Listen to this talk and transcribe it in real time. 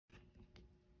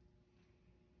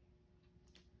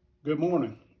Good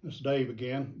morning. This is Dave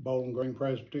again, Bowling Green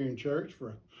Presbyterian Church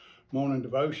for morning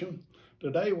devotion.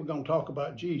 Today we're going to talk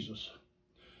about Jesus.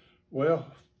 Well,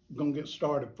 we're going to get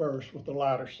started first with the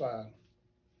lighter side.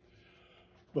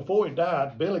 Before he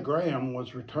died, Billy Graham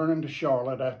was returning to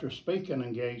Charlotte after a speaking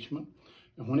engagement,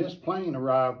 and when his plane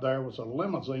arrived, there was a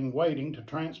limousine waiting to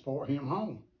transport him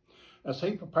home. As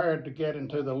he prepared to get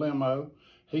into the limo,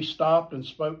 he stopped and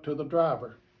spoke to the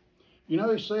driver. He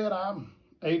said, "I'm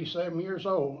 87 years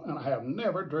old and I have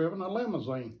never driven a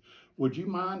limousine. Would you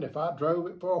mind if I drove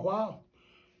it for a while?"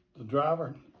 The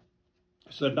driver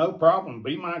said, "No problem,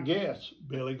 be my guest."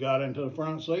 Billy got into the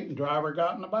front seat and the driver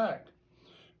got in the back.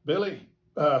 Billy,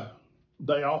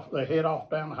 they head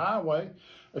off down the highway.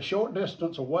 A short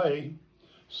distance away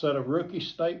sat a rookie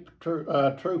state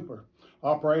trooper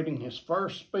operating his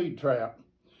first speed trap.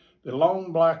 The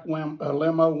long black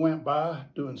limo went by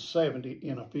doing 70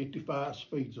 in a 55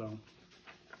 speed zone.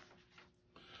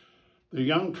 The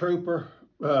young trooper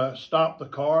stopped the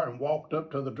car and walked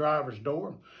up to the driver's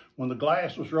door. When the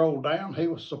glass was rolled down, he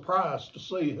was surprised to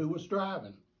see who was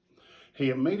driving. He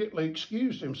immediately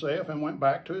excused himself and went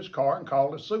back to his car and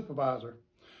called his supervisor.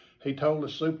 He told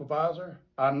his supervisor,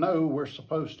 "I know we're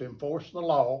supposed to enforce the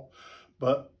law,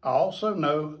 but I also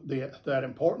know that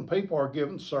important people are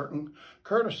given certain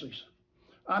courtesies.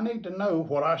 I need to know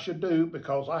what I should do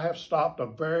because I have stopped a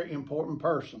very important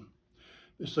person."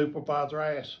 The supervisor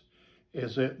asked,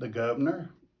 "Is it the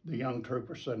governor?" The young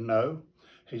trooper said, "No,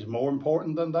 he's more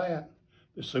important than that."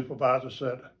 The supervisor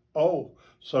said, "Oh,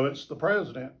 so it's the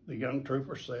president?" The young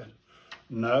trooper said,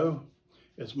 "No,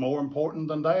 it's more important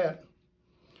than that."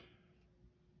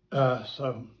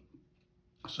 So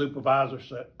the supervisor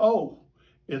said, "Oh,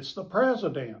 it's the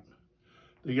president."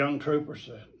 The young trooper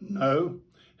said, "No,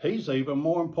 he's even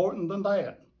more important than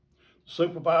that." The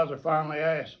supervisor finally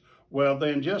asked, "Well,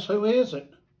 then just who is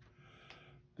it?"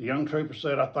 The young trooper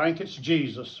said, "I think it's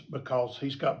Jesus because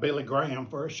he's got Billy Graham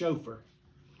for a chauffeur."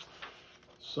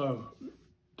 So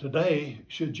today,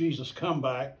 should Jesus come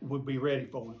back, we'll be ready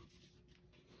for him.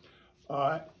 All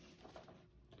right.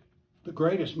 The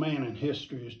greatest man in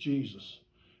history is Jesus.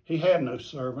 He had no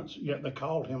servants, yet they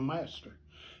called him master.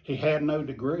 He had no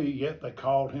degree, yet they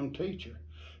called him teacher.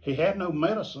 He had no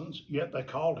medicines, yet they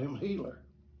called him healer.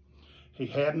 He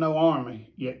had no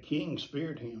army, yet kings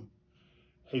feared him.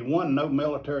 He won no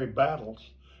military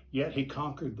battles, yet he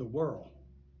conquered the world.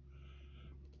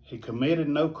 He committed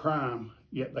no crime,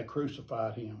 yet they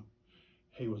crucified him.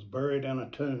 He was buried in a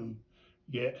tomb,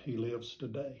 yet he lives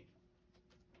today.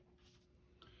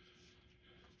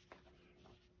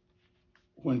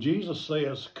 When Jesus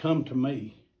says, "Come to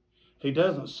me," he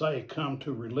doesn't say come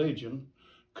to religion,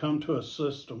 come to a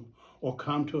system, or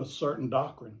come to a certain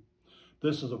doctrine.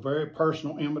 This is a very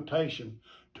personal invitation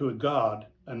to a God,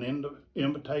 an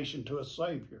invitation to a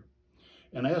Savior.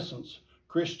 In essence,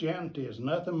 Christianity is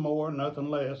nothing more, nothing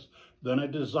less than a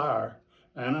desire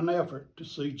and an effort to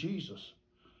see Jesus.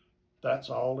 That's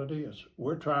all it is.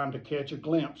 We're trying to catch a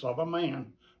glimpse of a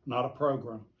man, not a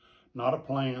program, not a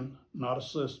plan, not a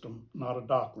system, not a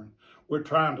doctrine. We're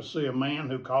trying to see a man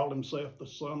who called himself the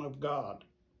Son of God.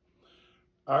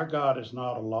 Our God is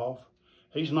not aloft.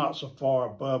 He's not so far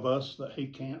above us that he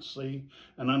can't see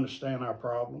and understand our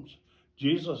problems.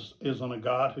 Jesus isn't a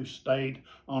God who stayed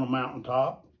on a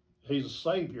mountaintop. He's a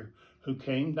Savior who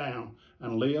came down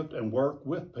and lived and worked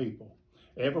with people.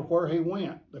 Everywhere he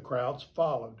went, the crowds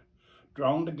followed,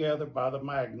 drawn together by the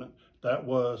magnet that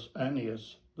was and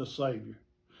is the Savior.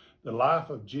 The life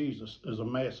of Jesus is a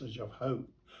message of hope,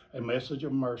 a message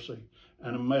of mercy,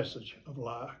 and a message of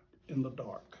light in the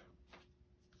dark.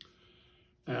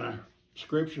 And our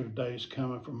scripture today is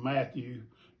coming from Matthew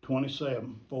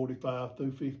 27:45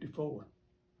 through 54.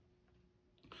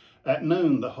 At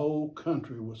noon, the whole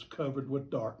country was covered with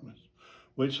darkness,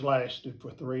 which lasted for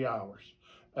 3 hours.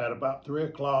 At about 3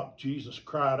 o'clock, Jesus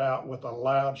cried out with a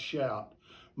loud shout,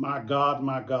 my God,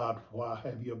 why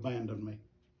have you abandoned me?"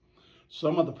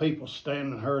 Some of the people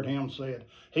standing heard him said,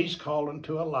 "He's calling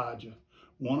to Elijah."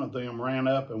 One of them ran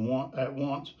up at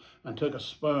once and took a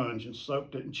sponge and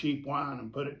soaked it in cheap wine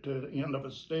and put it to the end of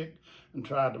a stick and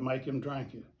tried to make him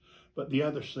drink it. But the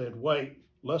other said, "Wait,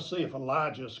 let's see if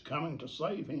Elijah is coming to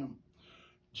save him."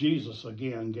 Jesus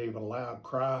again gave a loud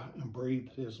cry and breathed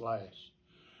his last.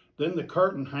 Then the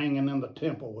curtain hanging in the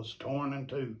temple was torn in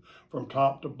two from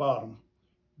top to bottom.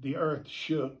 The earth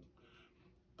shook.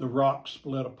 The rocks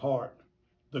split apart.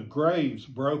 The graves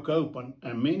broke open,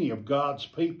 and many of God's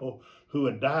people who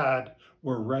had died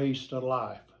were raised to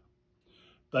life.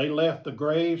 They left the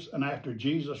graves, and after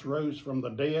Jesus rose from the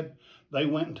dead, they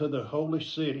went into the holy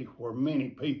city where many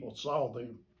people saw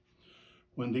them.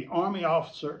 When the army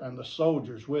officer and the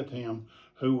soldiers with him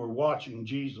who were watching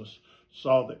Jesus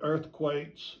saw the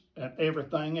earthquakes and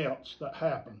everything else that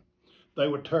happened, they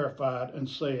were terrified and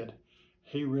said,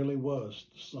 "He really was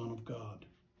the Son of God."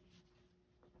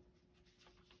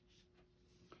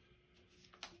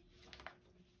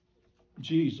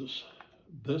 Jesus,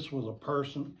 this was a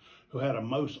person who had a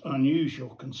most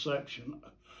unusual conception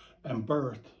and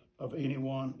birth of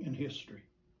anyone in history.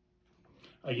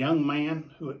 A young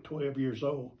man who at 12 years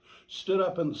old stood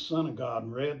up in the synagogue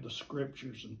and read the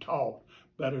scriptures and taught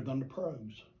better than the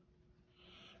pros.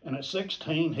 And at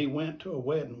 16, he went to a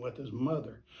wedding with his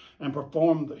mother and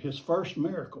performed his first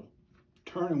miracle,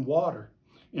 turning water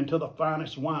into the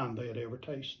finest wine they had ever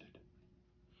tasted.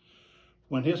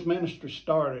 When his ministry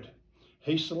started,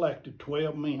 he selected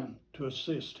 12 men to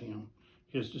assist him,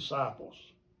 his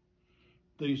disciples.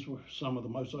 These were some of the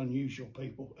most unusual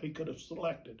people he could have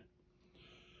selected.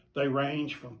 They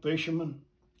range from fishermen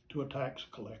to a tax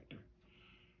collector,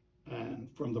 and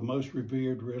from the most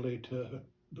revered really to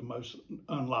the most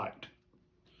unliked.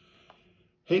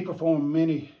 He performed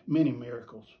many, many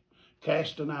miracles,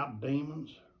 casting out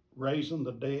demons, raising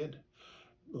the dead,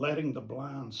 letting the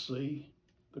blind see,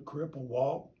 the crippled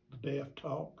walk, the deaf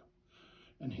talk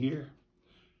and hear,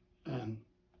 and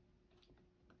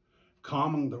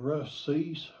calming the rough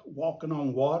seas, walking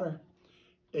on water.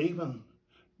 Even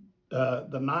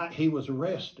the night he was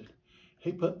arrested,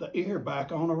 he put the ear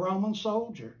back on a Roman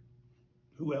soldier.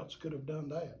 Who else could have done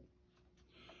that?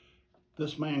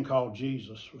 This man called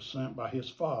Jesus was sent by his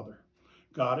Father,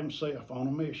 God himself, on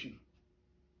a mission.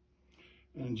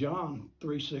 In John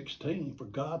 3:16, for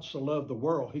God so loved the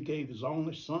world, he gave his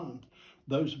only Son.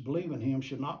 Those who believe in him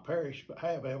should not perish, but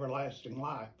have everlasting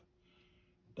life.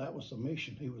 That was the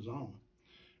mission he was on.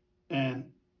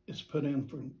 And it's put in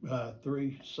from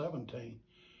 3:17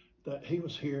 that he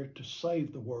was here to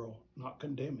save the world, not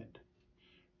condemn it.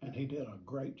 And he did a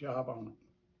great job on it.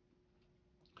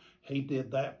 He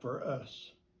did that for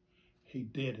us. He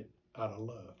did it out of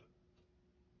love.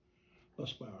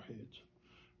 Let's bow our heads.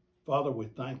 Father, we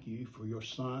thank you for your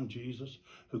Son, Jesus,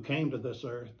 who came to this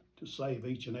earth to save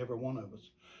each and every one of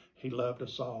us. He loved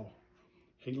us all.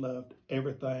 He loved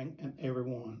everything and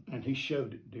everyone, and he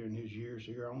showed it during his years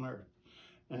here on earth.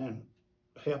 And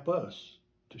help us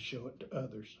to show it to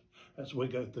others as we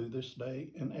go through this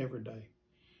day and every day.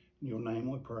 In your name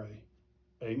we pray.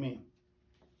 Amen.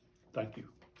 Thank you.